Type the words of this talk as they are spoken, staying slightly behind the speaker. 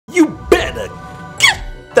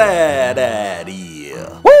that at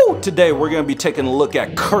ya. Woo! Today we're gonna be taking a look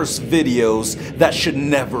at cursed videos that should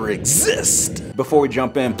never exist. Before we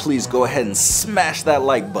jump in, please go ahead and smash that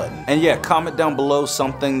like button. And yeah, comment down below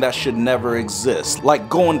something that should never exist, like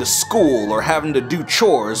going to school or having to do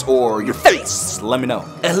chores or your face. Let me know.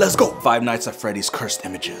 And let's go. Five Nights at Freddy's Cursed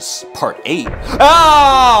Images, Part 8.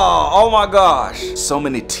 Oh my gosh. So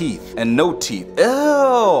many teeth and no teeth. Ew.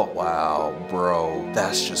 Wow, bro.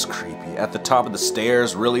 That's just creepy. At the top of the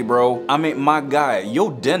stairs, really, bro? I mean, my guy,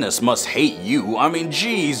 your dentist must hate you. I mean,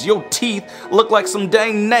 geez, your teeth look like some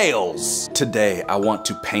dang nails. Today, I want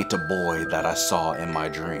to paint a boy that I saw in my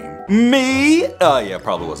dream. Me? Oh yeah,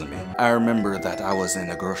 probably wasn't me. I remember that I was in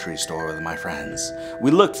a grocery store with my friends.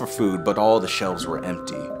 We looked for food, but all the shelves were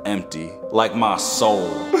empty. Empty. Like my soul.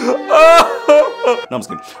 No, I'm just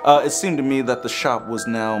kidding. It seemed to me that the shop was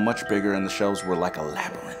now much bigger and the shelves were like a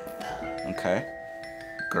labyrinth. Okay.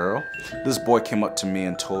 Girl, this boy came up to me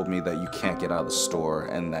and told me that you can't get out of the store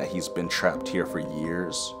and that he's been trapped here for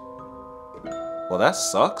years. Well, that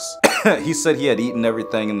sucks. He said he had eaten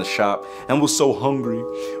everything in the shop and was so hungry.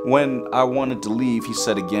 When I wanted to leave, he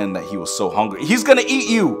said again that he was so hungry. He's gonna eat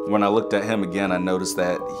you! When I looked at him again, I noticed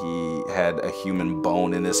that he had a human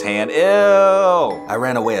bone in his hand. Ew! I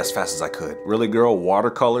ran away as fast as I could. Really, girl?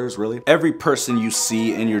 Watercolors? Really? Every person you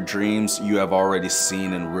see in your dreams, you have already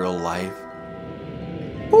seen in real life.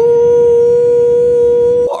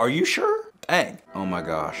 Ooh, are you sure? Dang. Oh my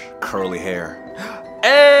gosh. Curly hair. Ew,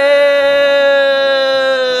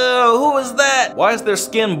 who is that? Why is their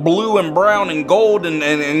skin blue and brown and gold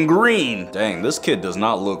and green? Dang, this kid does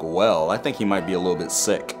not look well. I think he might be a little bit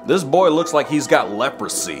sick. This boy looks like he's got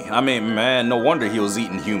leprosy. I mean, man, no wonder he was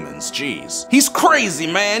eating humans. Jeez. He's crazy,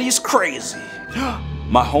 man. He's crazy.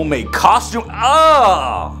 My homemade costume.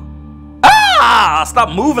 Ah! Ah! Stop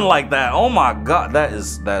moving like that. Oh my god, that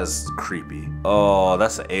is creepy. Oh,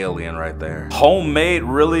 that's an alien right there. Homemade,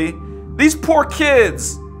 really? These poor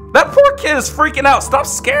kids. That poor kid is freaking out. Stop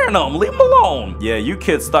scaring them. Leave him alone. Yeah, you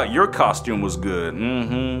kids thought your costume was good.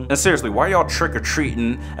 And seriously, why y'all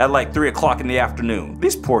trick-or-treating at like 3 o'clock in the afternoon?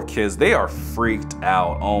 These poor kids, they are freaked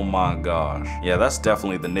out. Oh my gosh. Yeah, that's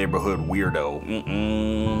definitely the neighborhood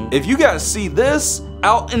weirdo. If you guys see this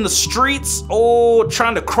out in the streets, oh,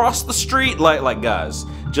 trying to cross the street, like guys,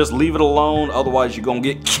 just leave it alone. Otherwise, you're gonna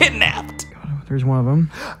get kidnapped. There's one of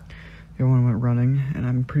them. The other one went running, and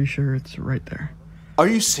I'm pretty sure it's right there. Are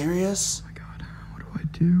you serious? Oh my god, what do I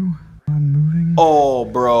do? I'm moving. Oh,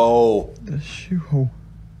 bro. The shoe hole.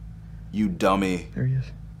 You dummy. There he is.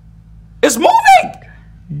 It's moving! Okay.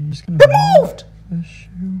 It moved! The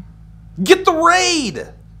shoe. Get the raid!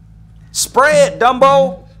 Spray it,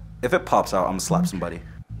 Dumbo! If it pops out, I'm gonna slap somebody.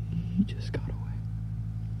 He just got away.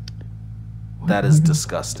 That is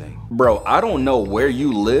disgusting. Bro, I don't know where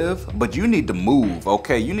you live, but you need to move,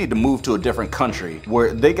 okay? You need to move to a different country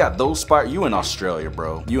where they got those spots. You in Australia,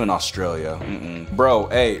 bro. You in Australia. Bro,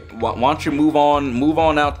 hey, why don't you move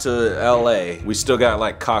on out to LA? We still got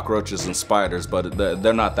like cockroaches and spiders, but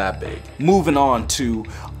they're not that big. Moving on to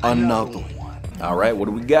another one. All right, what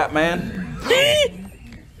do we got, man?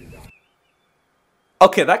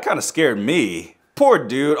 Okay, that kind of scared me. Poor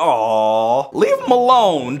dude. Aww. Leave him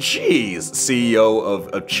alone. Jeez. CEO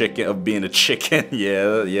of being a chicken.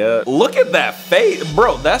 Yeah. Look at that face.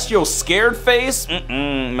 Bro, that's your scared face?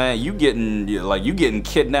 Man, you getting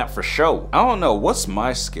kidnapped for show. I don't know. What's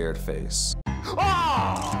my scared face?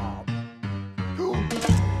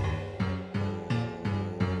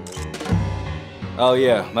 Oh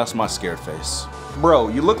yeah, that's my scared face. Bro,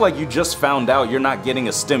 you look like you just found out you're not getting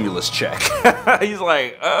a stimulus check. He's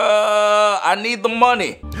like, I need the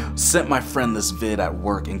money. Sent my friend this vid at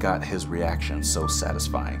work and got his reaction so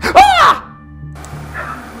satisfying. Ah!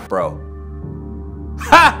 Bro.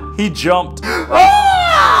 Ha! He jumped.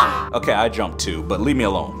 Ah! Okay, I jumped too, but leave me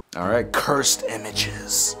alone. All right, cursed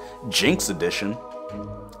images. Jinx edition.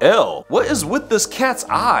 Ew, what is with this cat's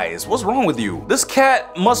eyes? What's wrong with you? This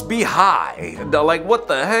cat must be high. Like, what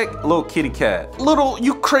the heck? Little kitty cat.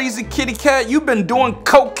 You crazy kitty cat, you've been doing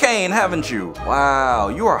cocaine, haven't you? Wow,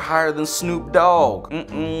 you are higher than Snoop Dogg.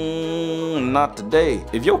 Not today.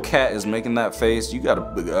 If your cat is making that face, you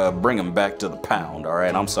gotta bring him back to the pound, all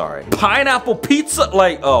right? I'm sorry. Pineapple pizza?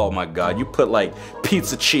 Like, oh my God, you put like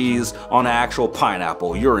pizza cheese on an actual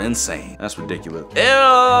pineapple. You're insane. That's ridiculous. Ew,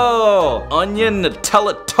 onion,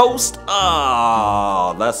 Nutella, toast.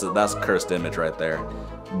 Oh, that's a cursed image right there.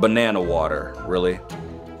 Banana water, really?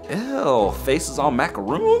 Ew, faces on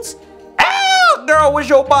macaroons? Ew, Look, girl, where's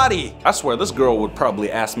your body? I swear, this girl would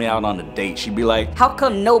probably ask me out on a date. She'd be like, how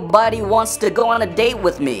come nobody wants to go on a date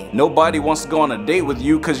with me? Nobody wants to go on a date with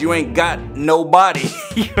you because you ain't got no body.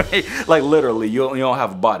 Like, literally, you don't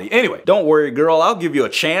have a body. Anyway, don't worry, girl. I'll give you a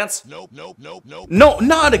chance. Nope. No,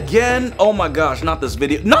 not again. Oh my gosh, not this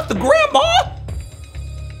video. Not the grandma.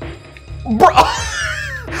 Bro.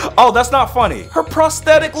 Oh, that's not funny. Her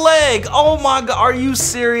prosthetic leg. Oh my god. Are you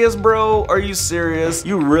serious, bro? Are you serious?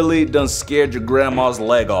 You really done scared your grandma's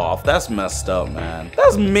leg off. That's messed up, man.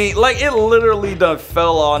 That's me. Like, it literally done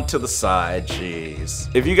fell onto the side. Jeez.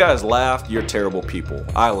 If you guys laughed, you're terrible people.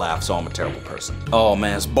 I laughed, so I'm a terrible person. Oh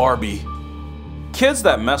man, it's Barbie. Kids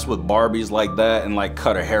that mess with Barbies like that and like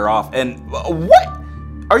cut her hair off and what?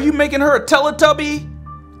 Are you making her a Teletubby?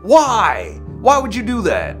 Why? Why would you do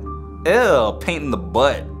that? Ew, painting the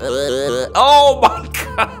butt. Oh my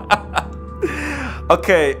god.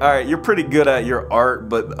 Okay, alright, you're pretty good at your art,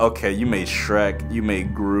 but okay, you made Shrek, you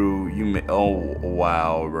made Gru, you made, oh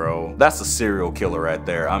wow, bro. That's a serial killer right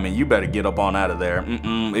there. I mean, you better get up on out of there.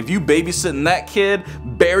 If you babysitting that kid,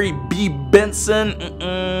 Barry B. Benson,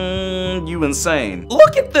 you insane.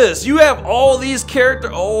 Look at this, you have all these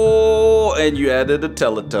characters, oh, and you added a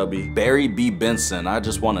Teletubby. Barry B. Benson, I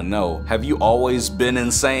just want to know, have you always been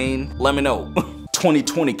insane? Let me know.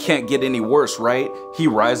 2020 can't get any worse, right? He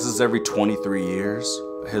rises every 23 years.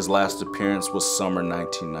 His last appearance was summer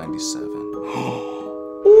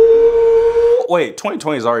 1997. Wait,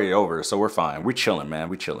 2020 is already over, so we're fine. We're chilling, man.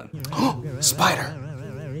 We're chilling. Spider.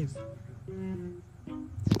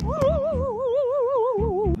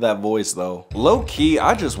 That voice though. Low key,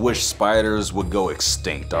 I just wish spiders would go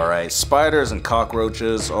extinct, alright? Spiders and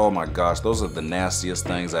cockroaches, oh my gosh, those are the nastiest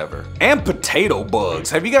things ever. And potato bugs.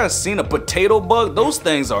 Have you guys seen a potato bug? Those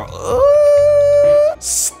things are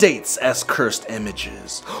states as cursed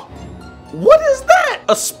images. What is that?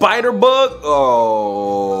 A spider bug?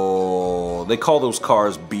 Oh, they call those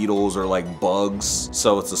cars beetles or like bugs.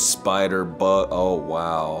 So it's a spider bug. Oh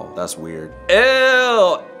wow, that's weird.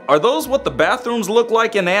 Ew. Are those what the bathrooms look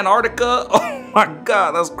like in Antarctica? Oh my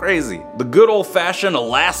god, that's crazy. The good old-fashioned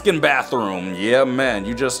Alaskan bathroom. Yeah, man,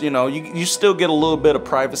 you just, you still get a little bit of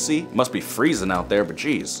privacy. Must be freezing out there, but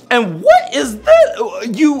geez. And what is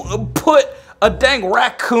that? You put a dang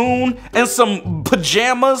raccoon and some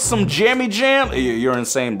pajamas, some jammy jam? You're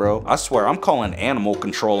insane, bro. I swear, I'm calling animal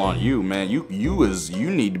control on you, man. You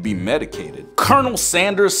need to be medicated. Colonel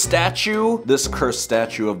Sanders statue. This cursed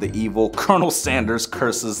statue of the evil. Colonel Sanders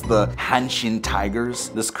curses the Hanshin tigers.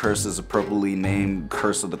 This curse is appropriately named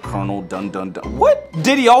Curse of the Colonel. Dun dun dun. What?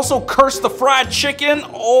 Did he also curse the fried chicken?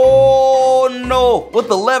 Oh no.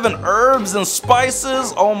 With 11 herbs and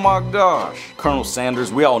spices? Oh my gosh. Colonel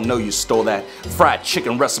Sanders, we all know you stole that fried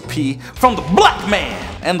chicken recipe from the black man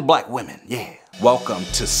and the black women, yeah. Welcome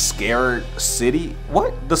to Scared City.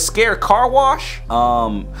 What? The Scare Car Wash?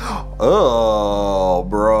 Oh,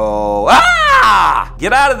 bro. Ah!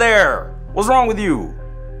 Get out of there. What's wrong with you?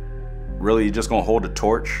 Really, you just gonna hold a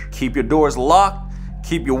torch? Keep your doors locked.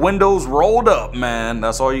 Keep your windows rolled up, man.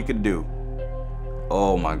 That's all you can do.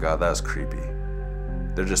 Oh my god, that's creepy.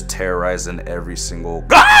 They're just terrorizing every single...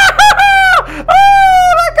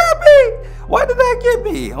 Oh, that got me! Why did that get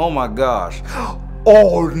me? Oh my gosh.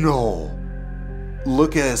 Oh no.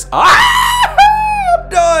 Look at his... Ah! I'm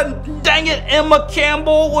done. Dang it, Emma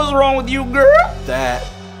Campbell. What's wrong with you, girl? That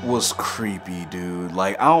was creepy, dude.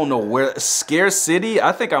 Like, I don't know where... Scare City?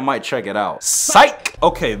 I think I might check it out. Psych!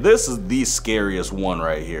 Okay, this is the scariest one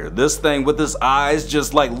right here. This thing with his eyes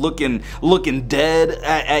just like looking dead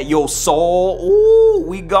at your soul. Ooh,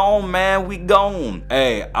 we gone, man. We gone.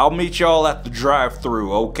 Hey, I'll meet y'all at the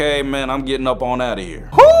drive-thru, okay, man? I'm getting up on out of here.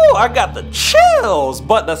 Whoo, I got the chills.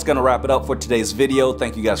 But that's gonna wrap it up for today's video.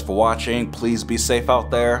 Thank you guys for watching. Please be safe out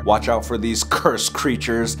there. Watch out for these cursed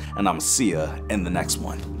creatures, and I'm see ya in the next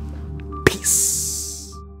one. Peace.